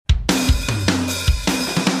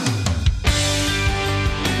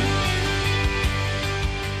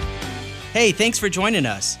Hey, thanks for joining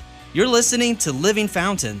us. You're listening to Living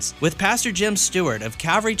Fountains with Pastor Jim Stewart of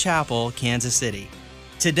Calvary Chapel, Kansas City.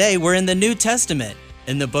 Today, we're in the New Testament,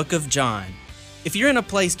 in the book of John. If you're in a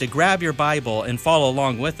place to grab your Bible and follow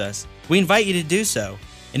along with us, we invite you to do so.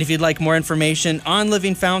 And if you'd like more information on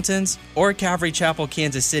Living Fountains or Calvary Chapel,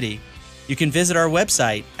 Kansas City, you can visit our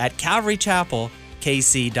website at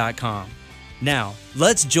calvarychapelkc.com. Now,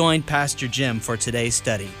 let's join Pastor Jim for today's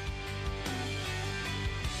study.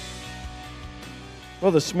 Well,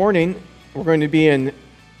 this morning, we're going to be in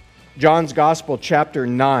John's Gospel, chapter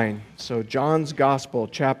 9. So, John's Gospel,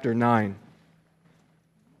 chapter 9.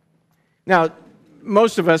 Now,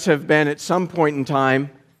 most of us have been, at some point in time,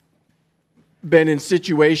 been in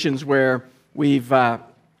situations where we've,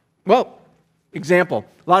 example,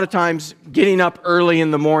 a lot of times getting up early in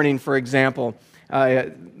the morning, for example.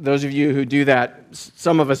 Those of you who do that,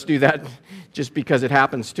 some of us do that just because it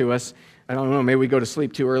happens to us. I don't know, maybe we go to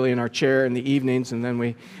sleep too early in our chair in the evenings and then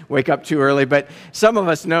we wake up too early. But some of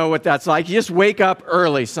us know what that's like. You just wake up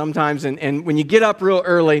early sometimes. And when you get up real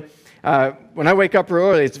early, when I wake up real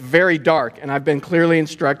early, it's very dark. And I've been clearly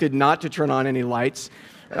instructed not to turn on any lights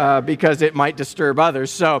because it might disturb others.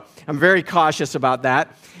 So I'm very cautious about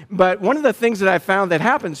that. But one of the things that I found that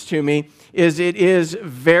happens to me is it is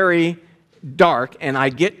very dark. And I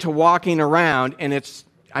get to walking around and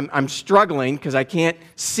I'm struggling because I can't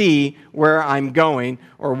see where I'm going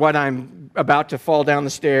or what I'm about to fall down the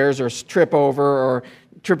stairs or trip over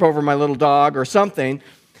my little dog or something.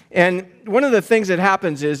 And one of the things that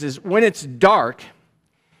happens is when it's dark,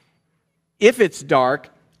 if it's dark,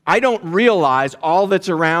 I don't realize all that's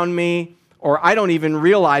around me, or I don't even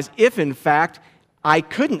realize if, in fact, I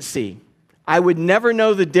couldn't see. I would never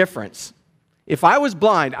know the difference. If I was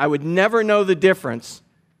blind, I would never know the difference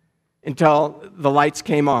until the lights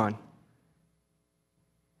came on.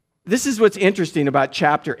 This is what's interesting about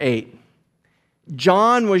chapter 8.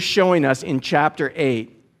 John was showing us in chapter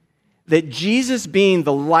 8 that Jesus, being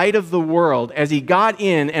the light of the world, as he got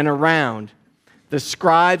in and around the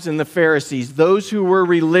scribes and the Pharisees, those who were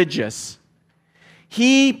religious,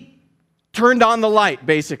 he turned on the light,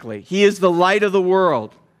 basically. He is the light of the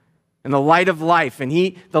world and the light of life. And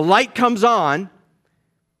the light comes on,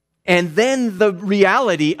 and then the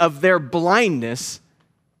reality of their blindness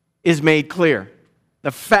is made clear.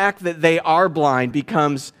 The fact that they are blind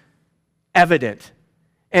becomes evident.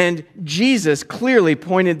 And Jesus clearly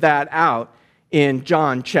pointed that out in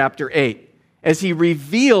John chapter 8 as he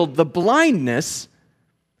revealed the blindness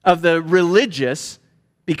of the religious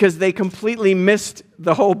because they completely missed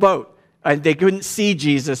the whole boat. And they couldn't see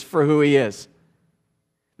Jesus for who he is.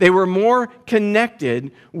 They were more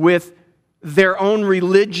connected with their own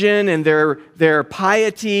religion and their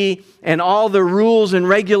piety and all the rules and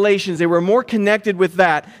regulations. They were more connected with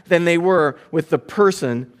that than they were with the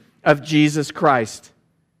person of Jesus Christ.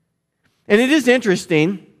 And it is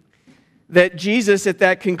interesting that Jesus, at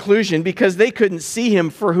that conclusion, because they couldn't see him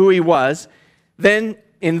for who he was, then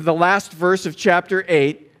in the last verse of chapter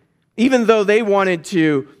 8, even though they wanted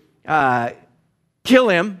to kill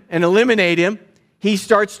him and eliminate him, he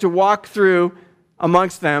starts to walk through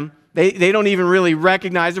amongst them. They don't even really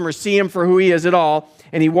recognize him or see him for who he is at all.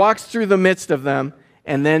 And he walks through the midst of them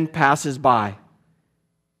and then passes by.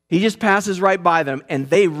 He just passes right by them, and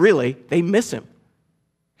they miss him.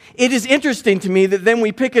 It is interesting to me that then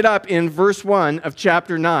we pick it up in verse 1 of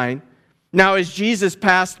chapter 9. Now as Jesus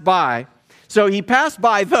passed by, so he passed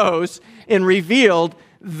by those and revealed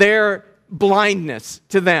their blindness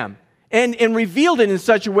to them. And revealed it in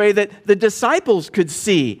such a way that the disciples could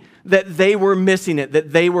see that they were missing it,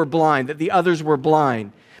 that they were blind, that the others were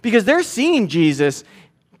blind. Because they're seeing Jesus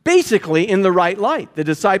basically in the right light, the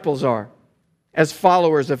disciples are, as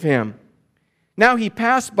followers of him. Now he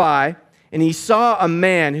passed by, and he saw a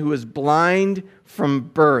man who was blind from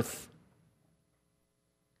birth.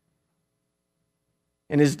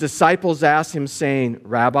 And his disciples asked him, saying,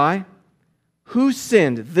 Rabbi, who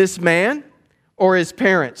sinned, this man or his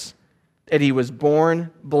parents, that he was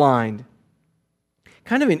born blind?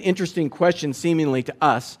 Kind of an interesting question, seemingly to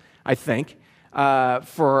us, I think,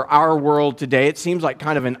 for our world today. It seems like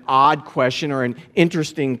kind of an odd question or an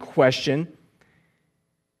interesting question.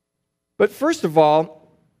 But first of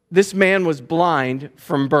all, this man was blind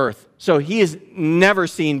from birth. So he is never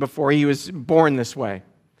seen before. He was born this way.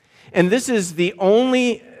 And this is the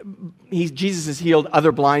only... Jesus has healed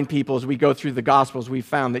other blind people. As we go through the Gospels, we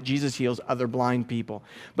found that Jesus heals other blind people.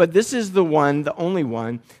 But this is the only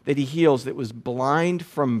one that he heals that was blind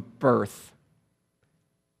from birth.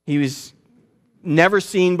 He was never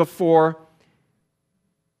seen before.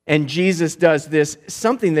 And Jesus does this,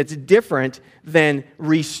 something that's different than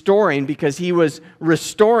restoring, because he was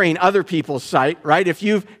restoring other people's sight, right? If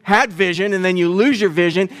you've had vision and then you lose your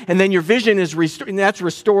vision and then your vision is restored, that's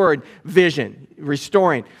restored vision,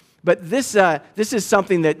 restoring. But this is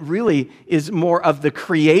something that really is more of the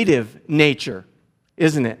creative nature,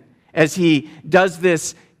 isn't it? As he does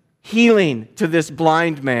this healing to this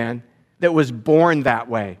blind man that was born that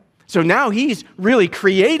way. So now he's really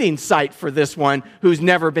creating sight for this one who's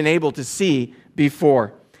never been able to see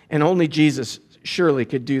before. And only Jesus surely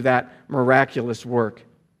could do that miraculous work.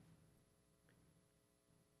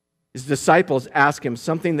 His disciples ask him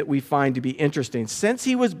something that we find to be interesting. Since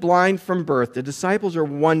he was blind from birth, the disciples are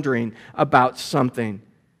wondering about something.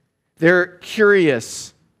 They're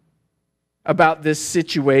curious about this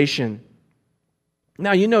situation.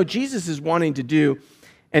 Now, Jesus is wanting to do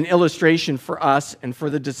an illustration for us and for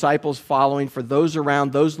the disciples following, for those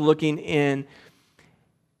around, those looking in.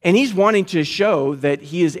 And he's wanting to show that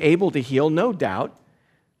he is able to heal, no doubt,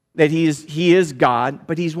 that he is God,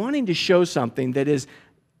 but he's wanting to show something that is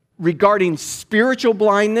regarding spiritual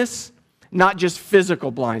blindness, not just physical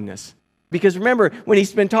blindness. Because remember, when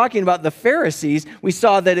he's been talking about the Pharisees, we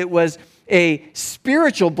saw that it was a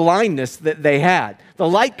spiritual blindness that they had. The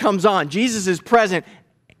light comes on, Jesus is present,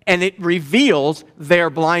 and it reveals their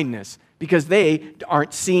blindness because they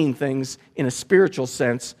aren't seeing things in a spiritual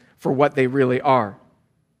sense for what they really are.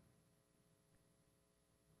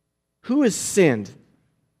 Who has sinned?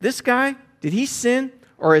 This guy? Did he sin,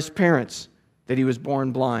 or his parents that he was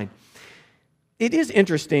born blind? It is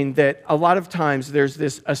interesting that a lot of times there's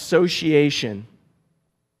this association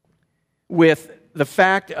with the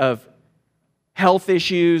fact of health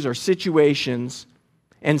issues or situations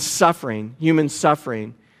and suffering, human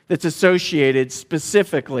suffering, that's associated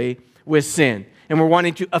specifically with sin. And we're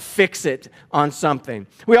wanting to affix it on something.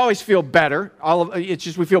 We always feel better.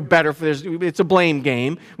 We feel better for this. It's a blame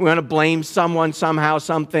game. We want to blame someone, somehow,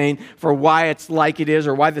 something for why it's like it is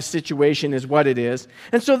or why the situation is what it is.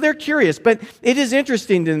 And so they're curious. But it is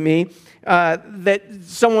interesting to me that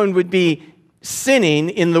someone would be sinning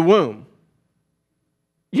in the womb.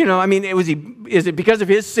 Is it because of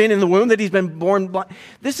his sin in the womb that he's been born blind?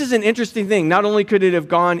 This is an interesting thing. Not only could it have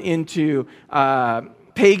gone into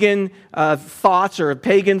pagan thoughts or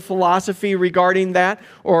pagan philosophy regarding that,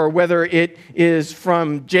 or whether it is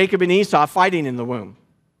from Jacob and Esau fighting in the womb.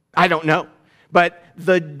 I don't know. But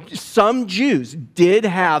some Jews did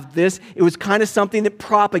have this. It was kind of something that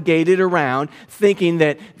propagated around, thinking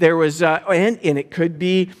that there was, and it could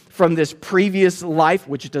be from this previous life,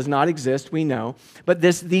 which does not exist, we know. But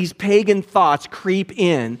these pagan thoughts creep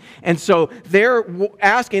in. And so they're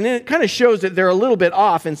asking, and it kind of shows that they're a little bit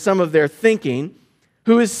off in some of their thinking.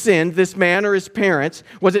 Who has sinned, this man or his parents?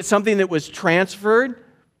 Was it something that was transferred?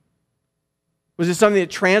 Was it something that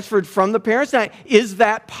transferred from the parents? Now, is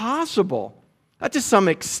that possible? To some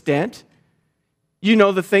extent.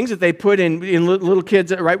 The things that they put in little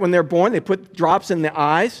kids right when they're born, they put drops in the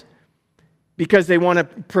eyes because they want to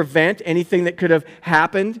prevent anything that could have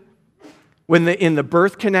happened in the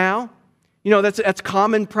birth canal. That's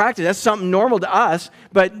common practice. That's something normal to us,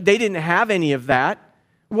 but they didn't have any of that.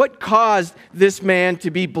 What caused this man to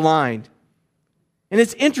be blind? And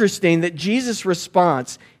it's interesting that Jesus'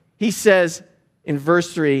 response, he says in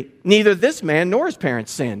verse 3, neither this man nor his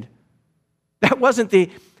parents sinned. That wasn't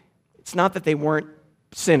it's not that they weren't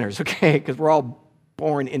sinners, okay? Because we're all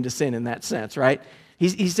born into sin in that sense, right?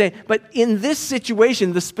 He's saying, but in this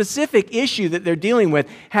situation, the specific issue that they're dealing with,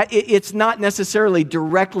 it's not necessarily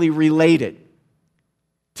directly related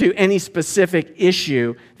to any specific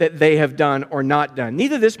issue that they have done or not done.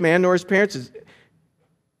 Neither this man nor his parents has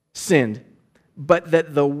sinned, but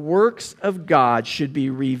that the works of God should be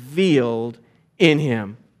revealed in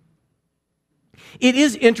him. It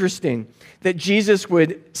is interesting that Jesus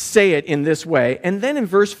would say it in this way. And then in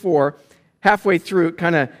verse 4, halfway through, it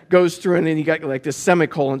kind of goes through, and then you got like this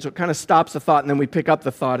semicolon, so it kind of stops the thought, and then we pick up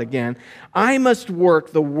the thought again. I must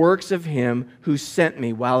work the works of him who sent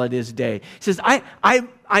me while it is day. He says,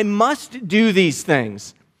 I must do these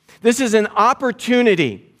things. This is an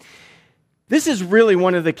opportunity. This is really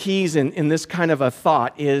one of the keys in this kind of a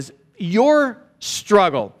thought is your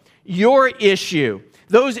struggle, your issue,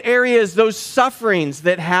 those areas, those sufferings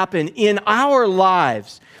that happen in our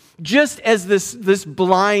lives, just as this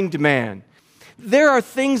blind man. There are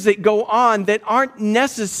things that go on that aren't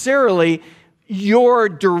necessarily your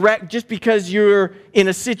direct, just because you're in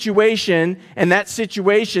a situation and that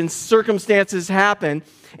situation, circumstances happen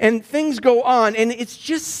and things go on, and it's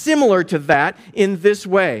just similar to that in this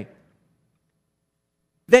way.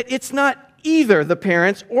 That it's not either the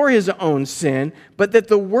parents or his own sin, but that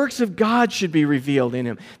the works of God should be revealed in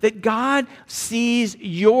him. That God sees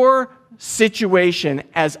your situation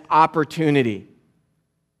as opportunity.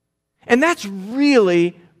 And that's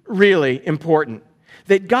really, really important.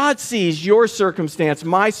 That God sees your circumstance,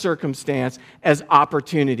 my circumstance, as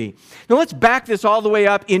opportunity. Now let's back this all the way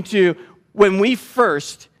up into when we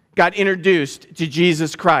first got introduced to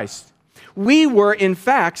Jesus Christ. We were, in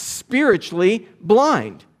fact, spiritually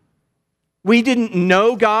blind. We didn't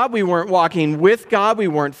know God. We weren't walking with God. We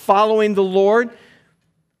weren't following the Lord.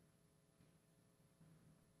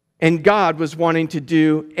 And God was wanting to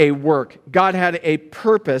do a work. God had a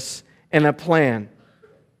purpose and a plan.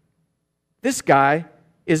 This guy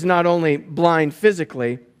is not only blind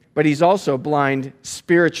physically, but he's also blind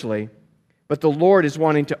spiritually. But the Lord is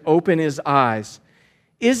wanting to open his eyes.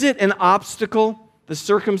 Is it an obstacle, the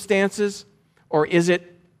circumstances, or is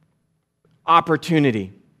it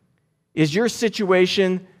opportunity? Is your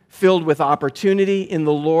situation filled with opportunity in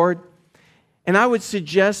the Lord? And I would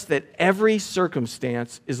suggest that every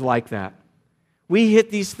circumstance is like that. We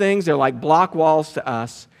hit these things, they're like block walls to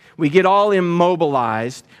us. We get all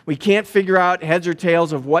immobilized. We can't figure out heads or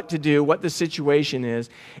tails of what to do, what the situation is.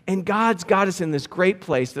 And God's got us in this great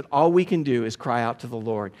place that all we can do is cry out to the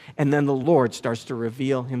Lord. And then the Lord starts to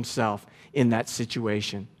reveal himself in that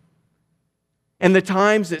situation. And the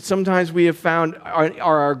times that sometimes we have found are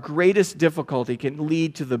our greatest difficulty can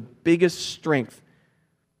lead to the biggest strength.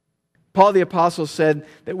 Paul the Apostle said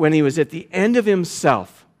that when he was at the end of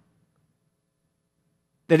himself,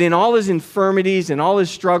 that in all his infirmities and all his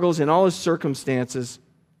struggles and all his circumstances,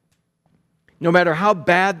 no matter how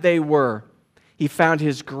bad they were, he found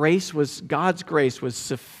God's grace was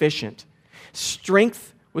sufficient.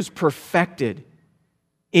 Strength was perfected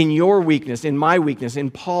in your weakness, in my weakness, in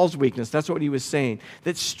Paul's weakness. That's what he was saying.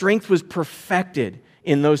 That strength was perfected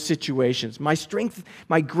in those situations. My strength,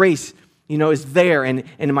 my grace, is there,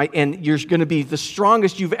 and you're going to be the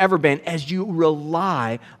strongest you've ever been as you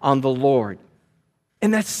rely on the Lord.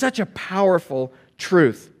 And that's such a powerful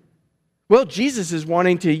truth. Well, Jesus is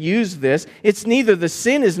wanting to use this. It's neither the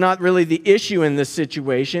sin is not really the issue in this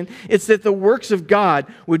situation. It's that the works of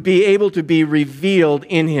God would be able to be revealed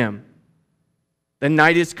in him. The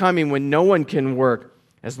night is coming when no one can work.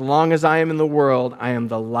 As long as I am in the world, I am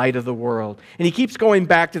the light of the world. And he keeps going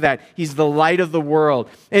back to that. He's the light of the world.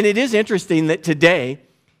 And it is interesting that today,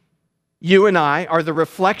 you and I are the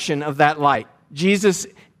reflection of that light. Jesus,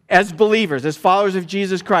 as believers, as followers of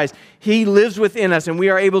Jesus Christ, he lives within us and we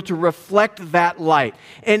are able to reflect that light.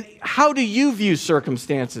 And how do you view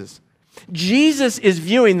circumstances? Jesus is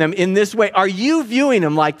viewing them in this way. Are you viewing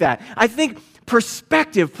them like that? I think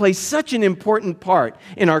perspective plays such an important part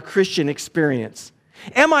in our Christian experience.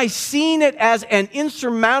 Am I seeing it as an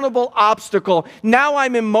insurmountable obstacle? Now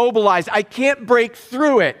I'm immobilized. I can't break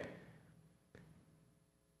through it.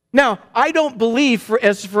 Now, I don't believe,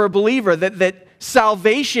 as for a believer, that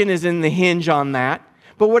salvation is in the hinge on that.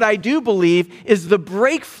 But what I do believe is the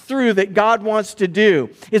breakthrough that God wants to do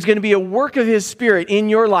is going to be a work of his Spirit in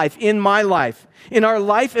your life, in my life, in our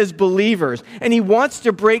life as believers. And he wants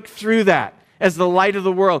to break through that as the light of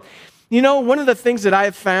the world. One of the things that I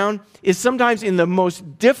have found is sometimes in the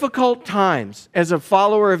most difficult times as a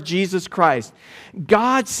follower of Jesus Christ,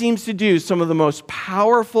 God seems to do some of the most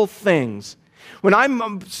powerful things. When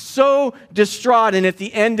I'm so distraught and at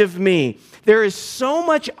the end of me, there is so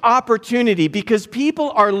much opportunity because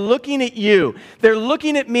people are looking at you. They're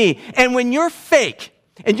looking at me. And when you're fake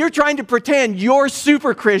and you're trying to pretend you're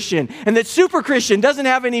super Christian and that super Christian doesn't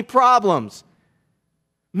have any problems,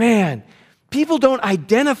 man, people don't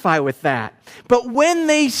identify with that. But when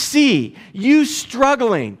they see you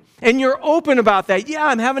struggling and you're open about that, yeah,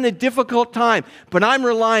 I'm having a difficult time, but I'm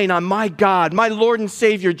relying on my God, my Lord and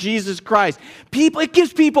Savior, Jesus Christ. It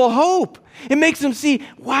gives people hope. It makes them see,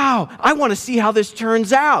 wow, I want to see how this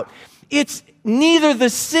turns out. It's neither the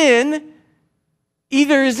sin,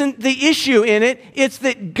 either isn't the issue in it. It's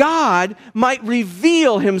that God might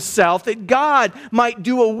reveal himself, that God might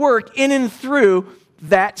do a work in and through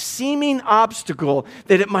that seeming obstacle,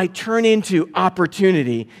 that it might turn into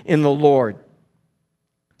opportunity in the Lord.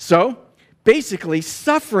 So, basically,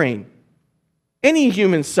 suffering, any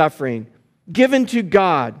human suffering given to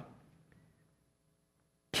God,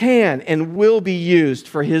 can and will be used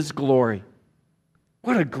for his glory.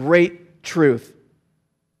 What a great truth.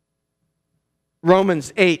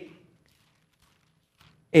 Romans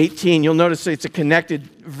 8:18. You'll notice it's a connected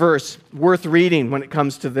verse worth reading when it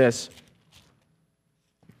comes to this.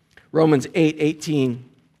 Romans 8:18.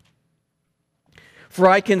 For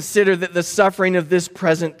I consider that the suffering of this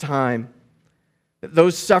present time, that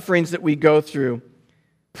those sufferings that we go through,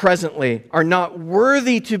 presently are not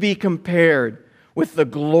worthy to be compared with the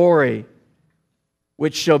glory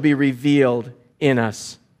which shall be revealed in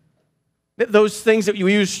us. Those things that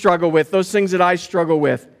you struggle with, those things that I struggle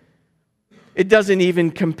with, it doesn't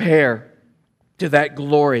even compare to that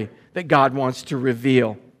glory that God wants to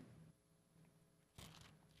reveal.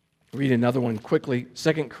 Read another one quickly,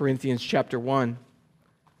 2 Corinthians chapter 1,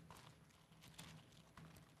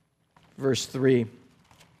 verse 3.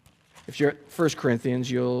 If you're at 1 Corinthians,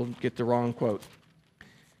 you'll get the wrong quote.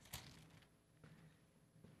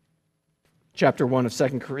 Chapter 1 of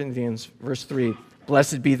 2 Corinthians, verse 3.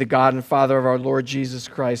 Blessed be the God and Father of our Lord Jesus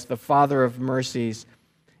Christ, the Father of mercies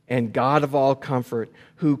and God of all comfort,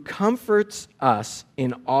 who comforts us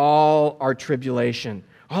in all our tribulation,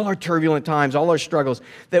 all our turbulent times, all our struggles,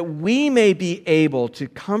 that we may be able to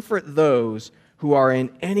comfort those who are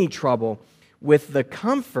in any trouble with the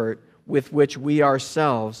comfort with which we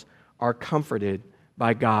ourselves are comforted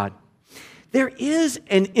by God. There is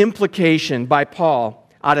an implication by Paul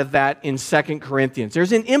out of that in 2 Corinthians.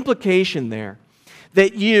 There's an implication there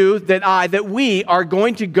that we are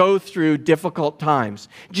going to go through difficult times.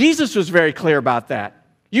 Jesus was very clear about that.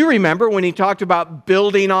 You remember when he talked about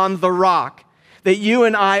building on the rock, that you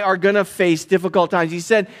and I are going to face difficult times. He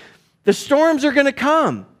said, the storms are going to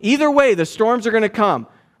come. Either way, the storms are going to come.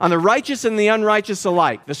 On the righteous and the unrighteous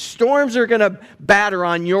alike. The storms are going to batter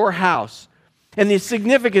on your house. And the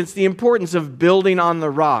significance, the importance of building on the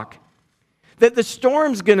rock. That the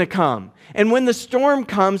storm's going to come. And when the storm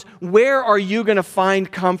comes, where are you going to find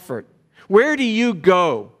comfort? Where do you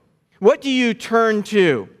go? What do you turn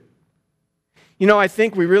to? You know, I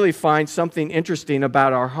think we really find something interesting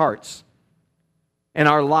about our hearts and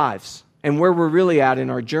our lives and where we're really at in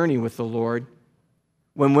our journey with the Lord.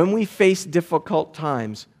 When we face difficult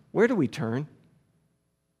times, where do we turn?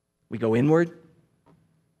 We go inward.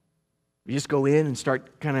 We just go in and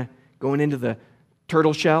start kind of going into the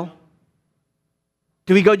turtle shell.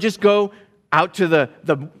 Do we just go out to the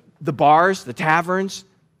bars, the taverns,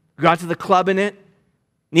 go out to the club in it,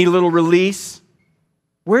 need a little release?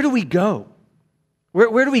 Where do we go?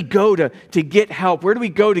 Where do we go to get help? Where do we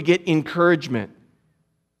go to get encouragement?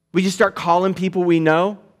 We just start calling people we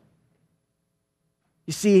know?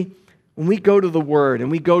 You see, when we go to the Word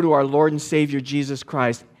and we go to our Lord and Savior Jesus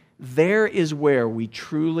Christ, there is where we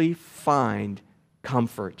truly find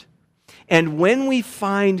comfort. And when we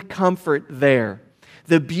find comfort there,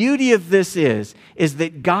 the beauty of this is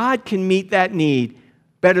that God can meet that need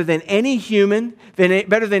better than any human,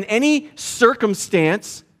 better than any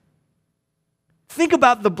circumstance. Think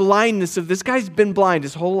about the blindness of this guy's been blind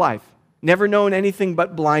his whole life, never known anything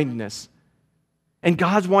but blindness. And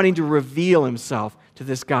God's wanting to reveal himself to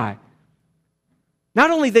this guy.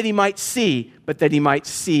 Not only that he might see, but that he might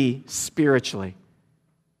see spiritually.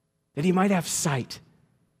 That he might have sight.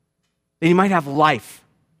 That he might have life.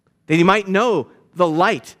 That he might know the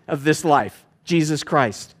light of this life, Jesus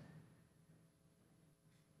Christ.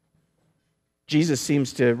 Jesus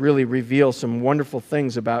seems to really reveal some wonderful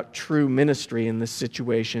things about true ministry in this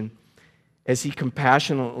situation as he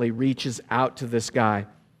compassionately reaches out to this guy.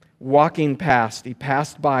 Walking past, he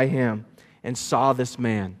passed by him and saw this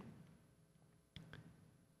man.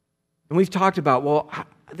 And we've talked about, well,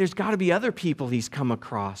 there's got to be other people he's come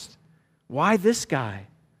across. Why this guy?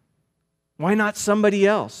 Why not somebody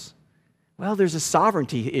else? Well, there's a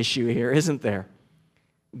sovereignty issue here, isn't there?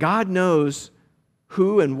 God knows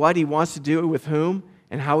who and what he wants to do with whom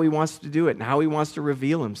and how he wants to do it and how he wants to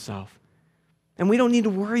reveal himself. And we don't need to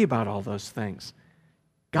worry about all those things.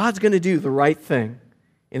 God's going to do the right thing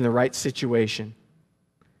in the right situation.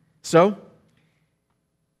 So,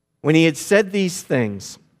 when he had said these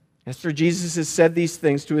things, after Jesus has said these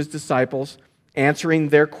things to his disciples, answering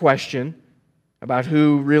their question about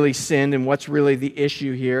who really sinned and what's really the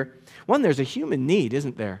issue here, one, there's a human need,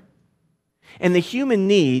 isn't there? And the human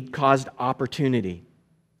need caused opportunity. I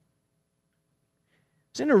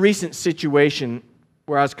was in a recent situation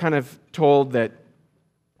where I was kind of told that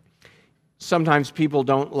sometimes people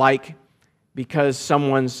don't like because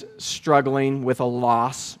someone's struggling with a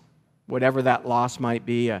loss, whatever that loss might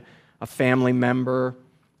be, a family member,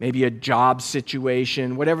 maybe a job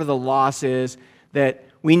situation, whatever the loss is, that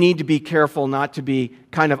we need to be careful not to be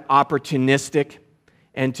kind of opportunistic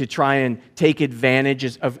and to try and take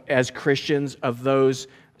advantage as Christians of those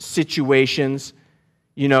situations,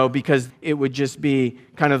 because it would just be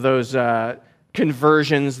kind of those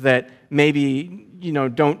conversions that maybe,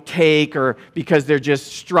 don't take, or because they're just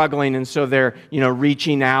struggling and so they're,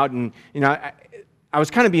 reaching out. And, I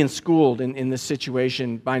was kind of being schooled in this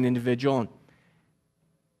situation by an individual. And,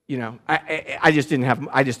 I just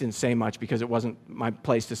didn't say much because it wasn't my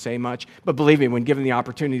place to say much. But believe me, when given the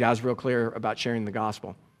opportunity, I was real clear about sharing the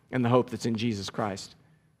gospel and the hope that's in Jesus Christ.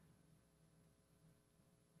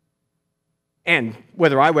 And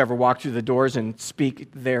whether I ever walk through the doors and speak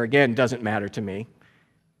there again doesn't matter to me.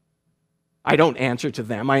 I don't answer to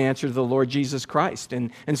them. I answer to the Lord Jesus Christ.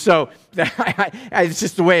 And so it's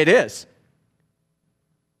just the way it is.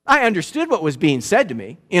 I understood what was being said to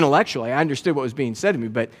me intellectually. I understood what was being said to me,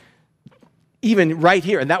 but even right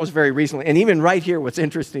here, and that was very recently, and even right here, what's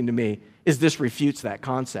interesting to me is this refutes that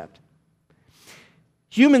concept.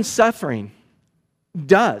 Human suffering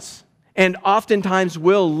does and oftentimes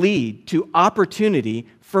will lead to opportunity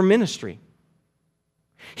for ministry.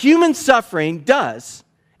 Human suffering does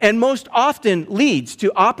and most often leads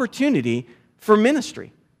to opportunity for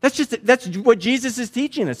ministry. That's what Jesus is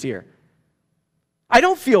teaching us here. I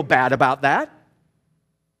don't feel bad about that.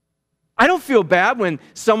 I don't feel bad when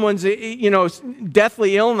someone's,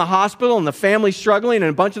 deathly ill in the hospital and the family's struggling and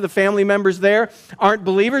a bunch of the family members there aren't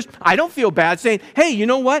believers. I don't feel bad saying, hey, you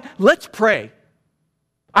know what? Let's pray.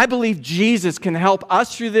 I believe Jesus can help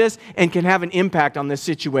us through this and can have an impact on this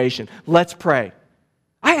situation. Let's pray.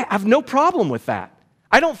 I have no problem with that.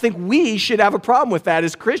 I don't think we should have a problem with that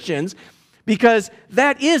as Christians, because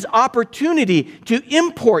that is opportunity to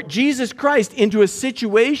import Jesus Christ into a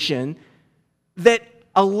situation that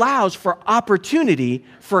allows for opportunity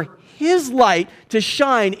for His light to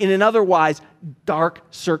shine in an otherwise dark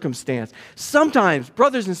circumstance. Sometimes,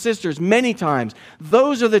 brothers and sisters, many times,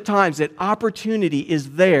 those are the times that opportunity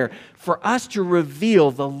is there for us to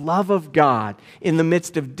reveal the love of God in the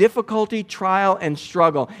midst of difficulty, trial, and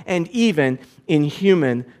struggle, and even in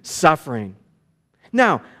human suffering.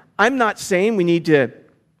 Now, I'm not saying we need to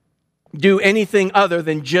do anything other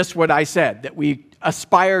than just what I said, that we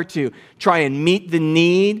aspire to try and meet the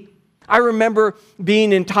need. I remember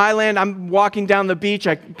being in Thailand. I'm walking down the beach.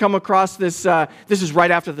 I come across this. This is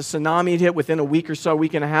right after the tsunami had hit, within a week or so,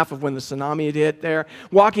 week and a half of when the tsunami had hit there.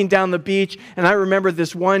 Walking down the beach, and I remember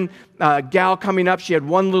this one gal coming up. She had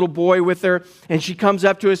one little boy with her, and she comes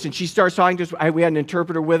up to us, and she starts talking to us. We had an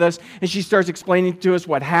interpreter with us, and she starts explaining to us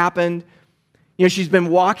what happened. She's been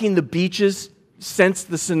walking the beaches since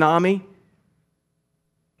the tsunami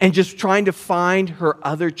and just trying to find her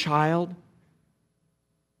other child.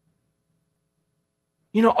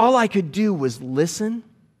 All I could do was listen,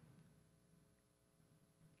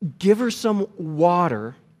 give her some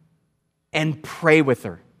water, and pray with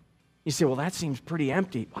her. You say, well, that seems pretty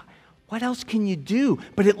empty. What else can you do?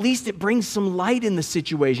 But at least it brings some light in the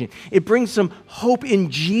situation. It brings some hope in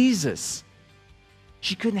Jesus.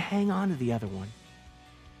 She couldn't hang on to the other one.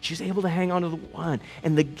 She was able to hang on to the one.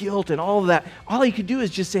 And the guilt and all of that, all you could do is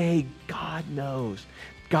just say, hey, God knows.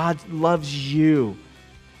 God loves you.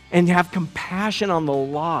 And have compassion on the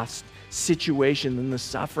lost situation and the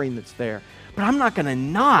suffering that's there. But I'm not going to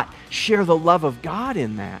not share the love of God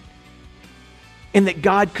in that. And that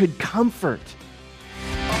God could comfort.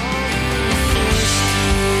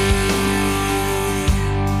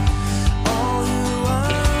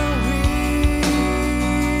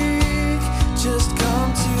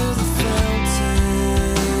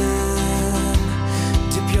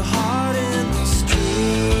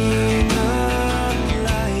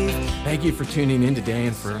 Thank you for tuning in today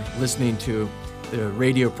and for listening to the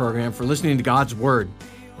radio program, for listening to God's Word.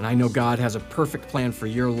 And I know God has a perfect plan for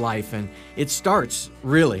your life, and it starts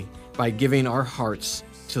really by giving our hearts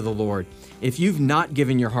to the Lord. If you've not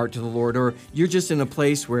given your heart to the Lord, or you're just in a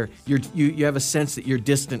place where you have a sense that you're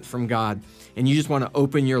distant from God, and you just want to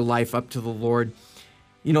open your life up to the Lord,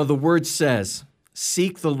 the Word says,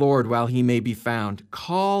 seek the Lord while He may be found.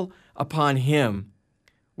 Call upon Him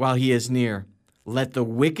while He is near. Let the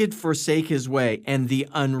wicked forsake his way, and the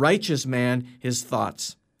unrighteous man his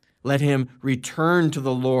thoughts. Let him return to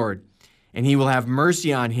the Lord, and He will have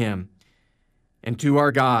mercy on him, and to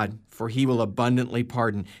our God, for He will abundantly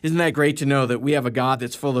pardon. Isn't that great to know that we have a God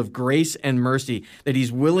that's full of grace and mercy, that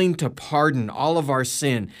He's willing to pardon all of our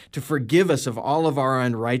sin, to forgive us of all of our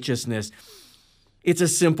unrighteousness? It's a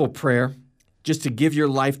simple prayer, just to give your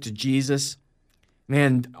life to Jesus.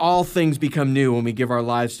 Man, all things become new when we give our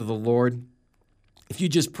lives to the Lord. If you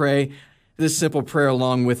just pray this simple prayer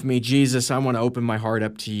along with me, Jesus, I want to open my heart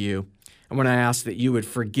up to You. I want to ask that You would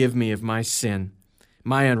forgive me of my sin,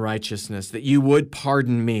 my unrighteousness, that You would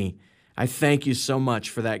pardon me. I thank You so much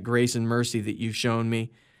for that grace and mercy that You've shown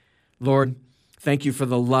me. Lord, thank You for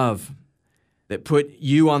the love that put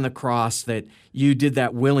You on the cross, that You did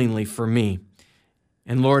that willingly for me.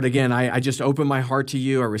 And Lord, again, I just open my heart to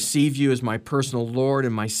You. I receive You as my personal Lord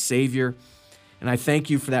and my Savior. And I thank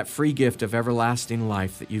You for that free gift of everlasting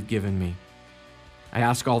life that You've given me. I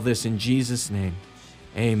ask all this in Jesus' name.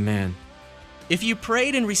 Amen. If you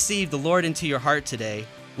prayed and received the Lord into your heart today,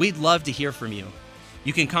 we'd love to hear from you.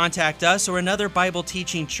 You can contact us or another Bible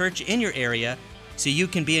teaching church in your area so you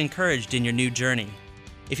can be encouraged in your new journey.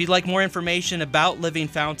 If you'd like more information about Living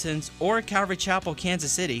Fountains or Calvary Chapel,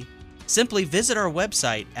 Kansas City, simply visit our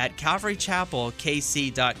website at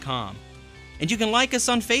calvarychapelkc.com. And you can like us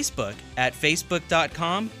on Facebook at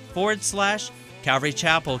facebook.com/Calvary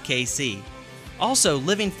Chapel KC. Also,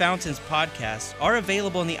 Living Fountains podcasts are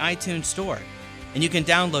available in the iTunes Store, and you can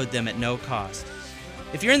download them at no cost.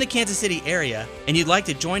 If you're in the Kansas City area and you'd like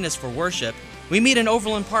to join us for worship, we meet in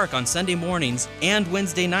Overland Park on Sunday mornings and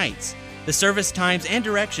Wednesday nights. The service times and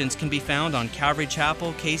directions can be found on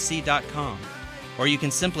calvarychapelkc.com, or you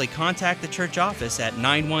can simply contact the church office at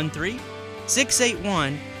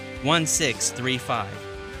 913-681-1635.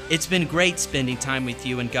 It's been great spending time with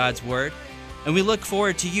you in God's Word, and we look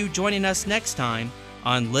forward to you joining us next time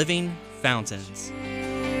on Living Fountains.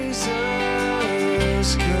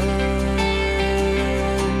 Jesus,